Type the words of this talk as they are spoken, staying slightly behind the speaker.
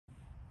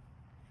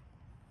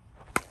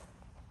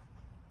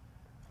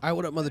Hi,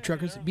 what up, mother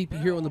truckers?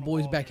 BP here when the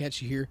boys back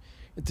at you here.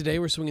 And today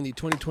we're swinging the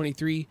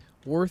 2023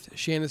 Worth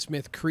Shannon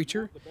Smith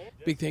KReCHER.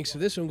 Big thanks to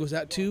this one goes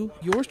out to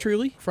yours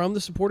truly from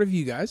the support of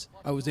you guys.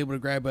 I was able to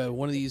grab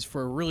one of these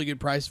for a really good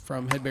price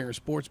from Headbanger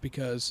Sports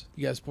because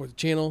you guys support the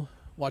channel,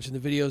 watching the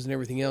videos and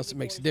everything else. It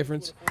makes a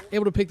difference.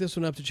 Able to pick this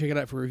one up to check it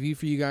out for review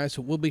for you guys,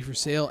 so it will be for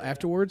sale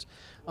afterwards.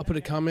 I'll put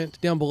a comment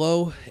down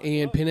below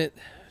and pin it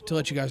to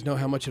let you guys know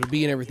how much it'll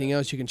be and everything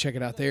else. You can check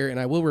it out there, and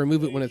I will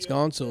remove it when it's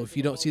gone, so if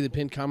you don't see the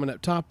pinned comment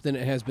up top, then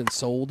it has been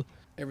sold.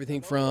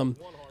 Everything from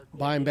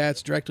buying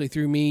bats directly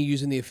through me,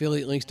 using the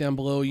affiliate links down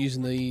below,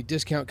 using the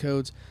discount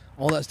codes,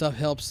 all that stuff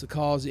helps the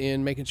cause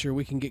in making sure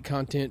we can get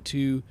content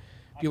to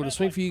be able to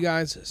swing for you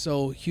guys.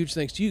 So huge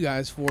thanks to you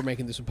guys for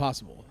making this one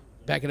possible.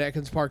 Back at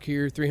Atkins Park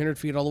here, 300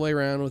 feet all the way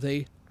around with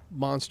a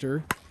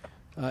monster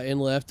in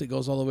left that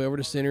goes all the way over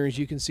to center, as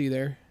you can see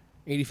there.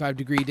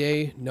 85-degree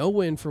day, no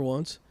wind for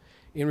once.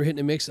 And we're hitting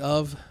a mix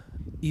of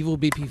Evil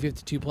BP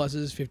 52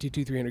 pluses,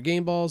 52 300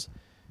 game balls,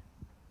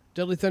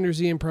 Deadly Thunder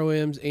ZM Pro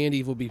M's, and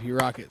Evil BP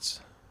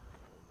rockets.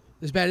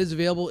 This bat is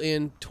available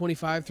in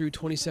 25 through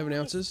 27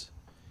 ounces.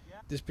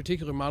 This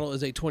particular model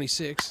is a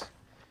 26.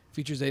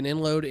 Features an end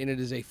load, and it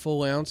is a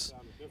full ounce.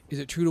 Is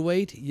it true to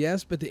weight?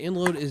 Yes, but the end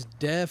load is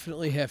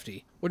definitely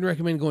hefty. Wouldn't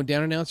recommend going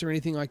down an ounce or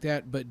anything like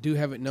that, but do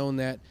have it known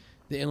that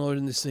the end load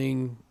in this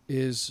thing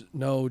is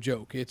no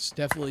joke. It's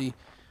definitely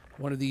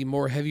one of the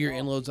more heavier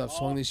end loads I've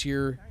swung this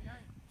year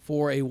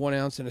for a 1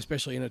 ounce, and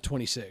especially in a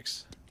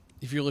 26.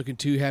 If you're looking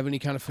to have any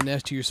kind of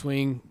finesse to your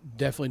swing,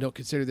 definitely don't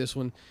consider this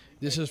one.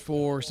 This is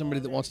for somebody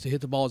that wants to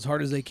hit the ball as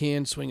hard as they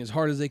can, swing as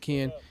hard as they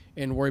can,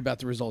 and worry about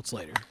the results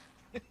later.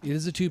 It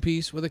is a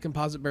two-piece with a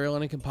composite barrel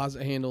and a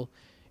composite handle,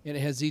 and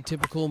it has the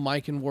typical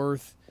Mike and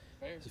Worth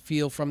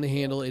feel from the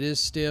handle. It is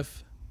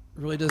stiff.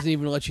 It really doesn't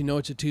even let you know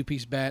it's a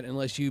two-piece bat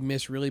unless you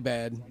miss really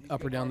bad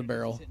up or down the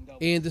barrel.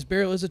 And this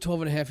barrel is a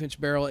 12.5-inch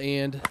barrel,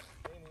 and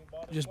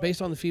just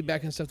based on the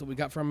feedback and stuff that we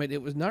got from it,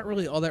 it was not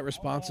really all that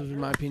responsive in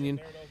my opinion.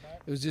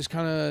 It was just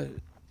kind of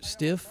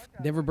stiff,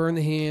 never burned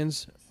the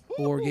hands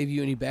or gave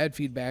you any bad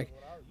feedback,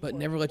 but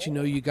never let you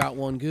know you got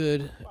one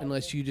good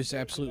unless you just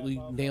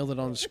absolutely nailed it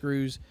on the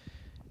screws.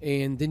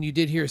 And then you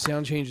did hear a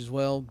sound change as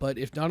well, but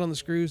if not on the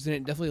screws, then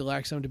it definitely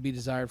lacks some to be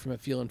desired from a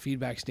feel and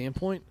feedback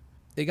standpoint.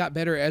 It got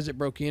better as it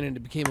broke in, and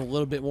it became a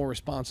little bit more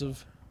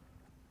responsive,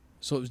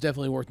 so it was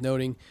definitely worth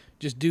noting.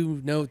 Just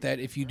do note that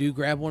if you do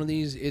grab one of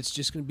these, it's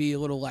just going to be a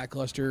little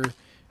lackluster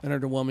and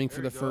underwhelming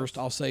for the first,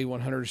 I'll say,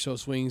 100 or so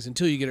swings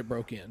until you get it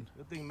broke in.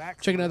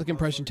 Checking out the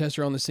compression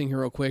tester on this thing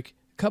here real quick.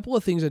 A couple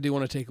of things I do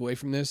want to take away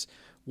from this.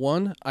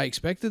 One, I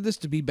expected this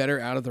to be better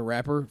out of the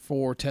wrapper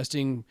for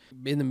testing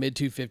in the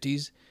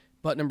mid-250s.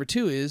 But number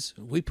two is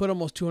we put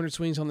almost 200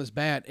 swings on this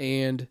bat,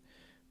 and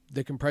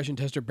the compression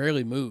tester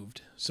barely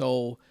moved.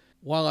 So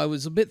while I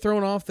was a bit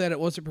thrown off that it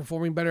wasn't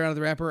performing better out of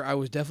the wrapper, I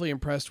was definitely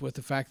impressed with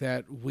the fact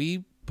that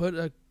we put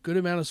a good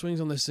amount of swings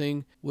on this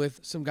thing with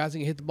some guys that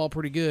can hit the ball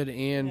pretty good,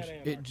 and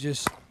it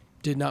just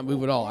did not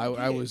move at all.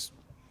 I was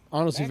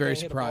honestly very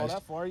surprised.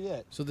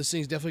 So this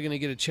thing's definitely going to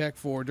get a check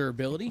for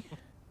durability.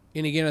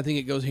 And again, I think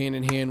it goes hand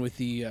in hand with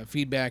the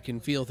feedback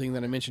and feel thing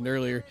that I mentioned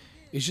earlier.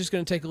 It's just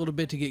going to take a little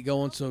bit to get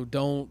going, so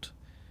don't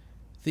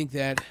think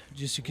that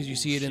just because you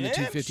see it in the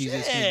 250s,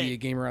 it's going to be a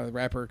gamer out of the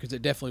wrapper, because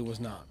it definitely was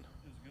not.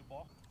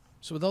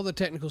 So with all the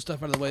technical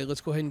stuff out of the way,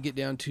 let's go ahead and get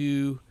down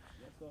to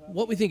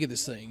what we think of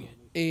this thing.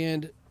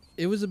 And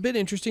it was a bit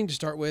interesting to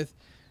start with.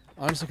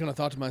 Honestly, kind of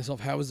thought to myself,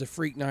 how is the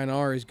Freak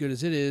 9R as good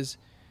as it is,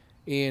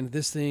 and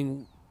this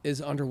thing is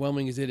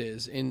underwhelming as it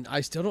is? And I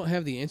still don't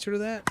have the answer to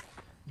that,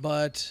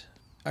 but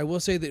I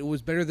will say that it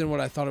was better than what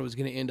I thought it was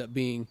going to end up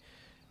being.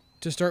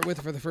 To start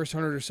with, for the first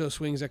 100 or so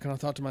swings, I kind of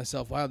thought to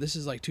myself, wow, this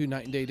is like two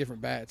night and day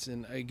different bats.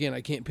 And again,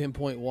 I can't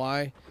pinpoint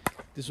why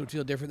this would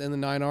feel different than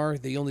the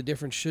 9R. The only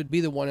difference should be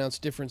the 1 ounce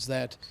difference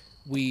that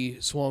we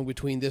swung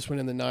between this one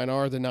and the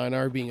 9R. The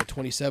 9R being a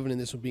 27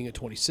 and this one being a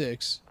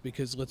 26.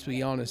 Because let's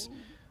be honest,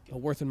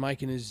 Worth and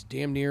Mikan is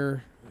damn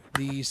near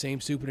the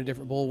same soup in a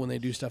different bowl when they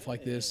do stuff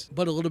like this.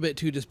 But a little bit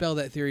to dispel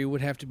that theory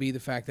would have to be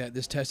the fact that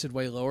this tested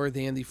way lower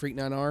than the Freak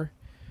 9R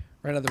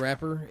right out of the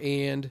wrapper,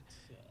 and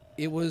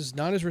it was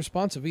not as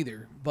responsive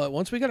either. But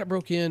once we got it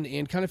broke in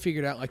and kind of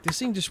figured out, like, this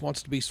thing just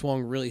wants to be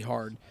swung really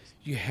hard.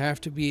 You have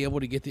to be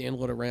able to get the end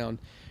load around.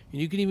 And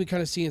you can even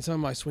kind of see in some of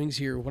my swings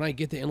here, when I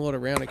get the end load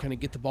around, I kind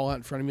of get the ball out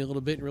in front of me a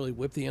little bit and really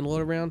whip the end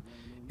load around.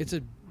 It's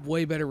a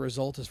way better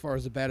result as far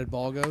as the batted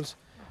ball goes.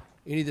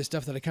 Any of the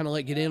stuff that I kind of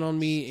let get in on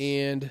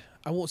me, and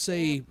I won't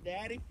say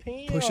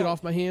push it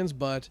off my hands,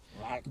 but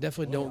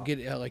definitely don't get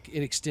like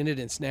it extended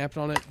and snapped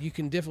on it. You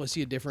can definitely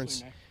see a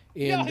difference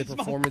in the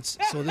performance.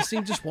 So this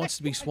thing just wants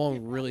to be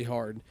swung really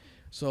hard.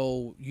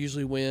 So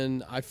usually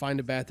when I find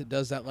a bat that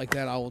does that like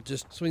that, I will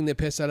just swing the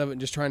piss out of it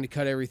and just trying to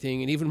cut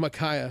everything. And even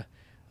Micaiah,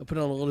 I put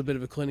on a little bit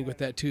of a clinic with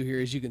that too here,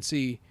 as you can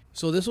see.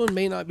 So this one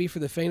may not be for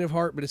the faint of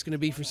heart, but it's going to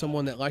be for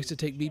someone that likes to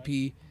take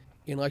BP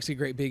and likes a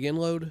great big end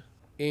load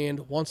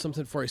and wants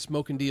something for a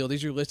smoking deal.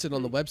 These are listed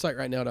on the website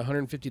right now at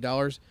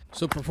 $150.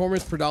 So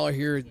performance per dollar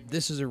here,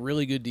 this is a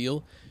really good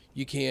deal.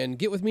 You can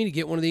get with me to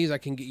get one of these. I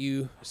can get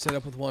you set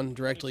up with one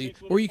directly,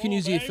 or you can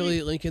use the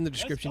affiliate link in the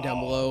description down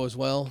below as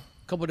well.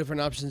 A couple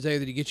different options there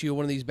that get you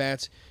one of these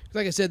bats.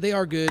 Like I said, they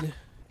are good.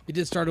 It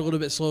did start a little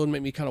bit slow and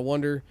make me kind of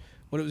wonder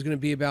what it was going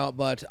to be about,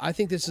 but I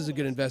think this is a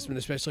good investment,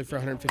 especially for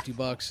 150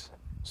 bucks.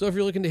 So if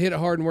you're looking to hit it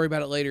hard and worry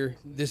about it later,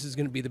 this is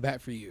going to be the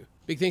bat for you.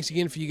 Big thanks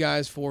again for you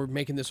guys for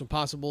making this one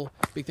possible.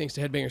 Big thanks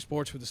to Headbanger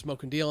Sports for the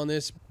smoking deal on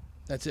this.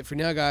 That's it for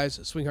now, guys.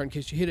 Swing hard in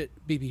case you hit it.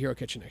 BP Hero,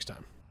 catch you next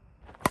time.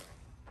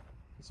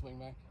 Swing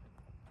back.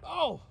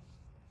 Oh!